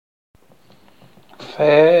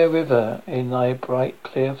fair river in thy bright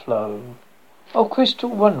clear flow. O crystal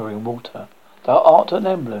wandering water, thou art an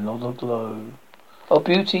emblem of the glow. O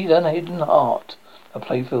beauty, the hidden heart, the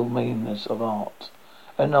playful meanness of art,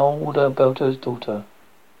 an older belter's daughter.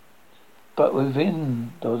 But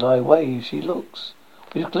within thy waves she looks,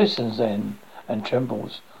 which glistens then, and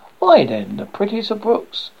trembles. Why then, the prettiest of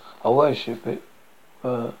brooks, I worship it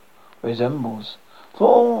resembles.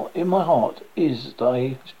 For in my heart is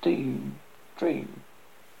thy dream.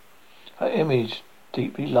 Her image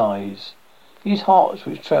deeply lies, these hearts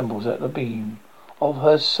which trembles at the beam of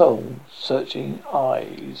her soul searching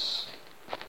eyes.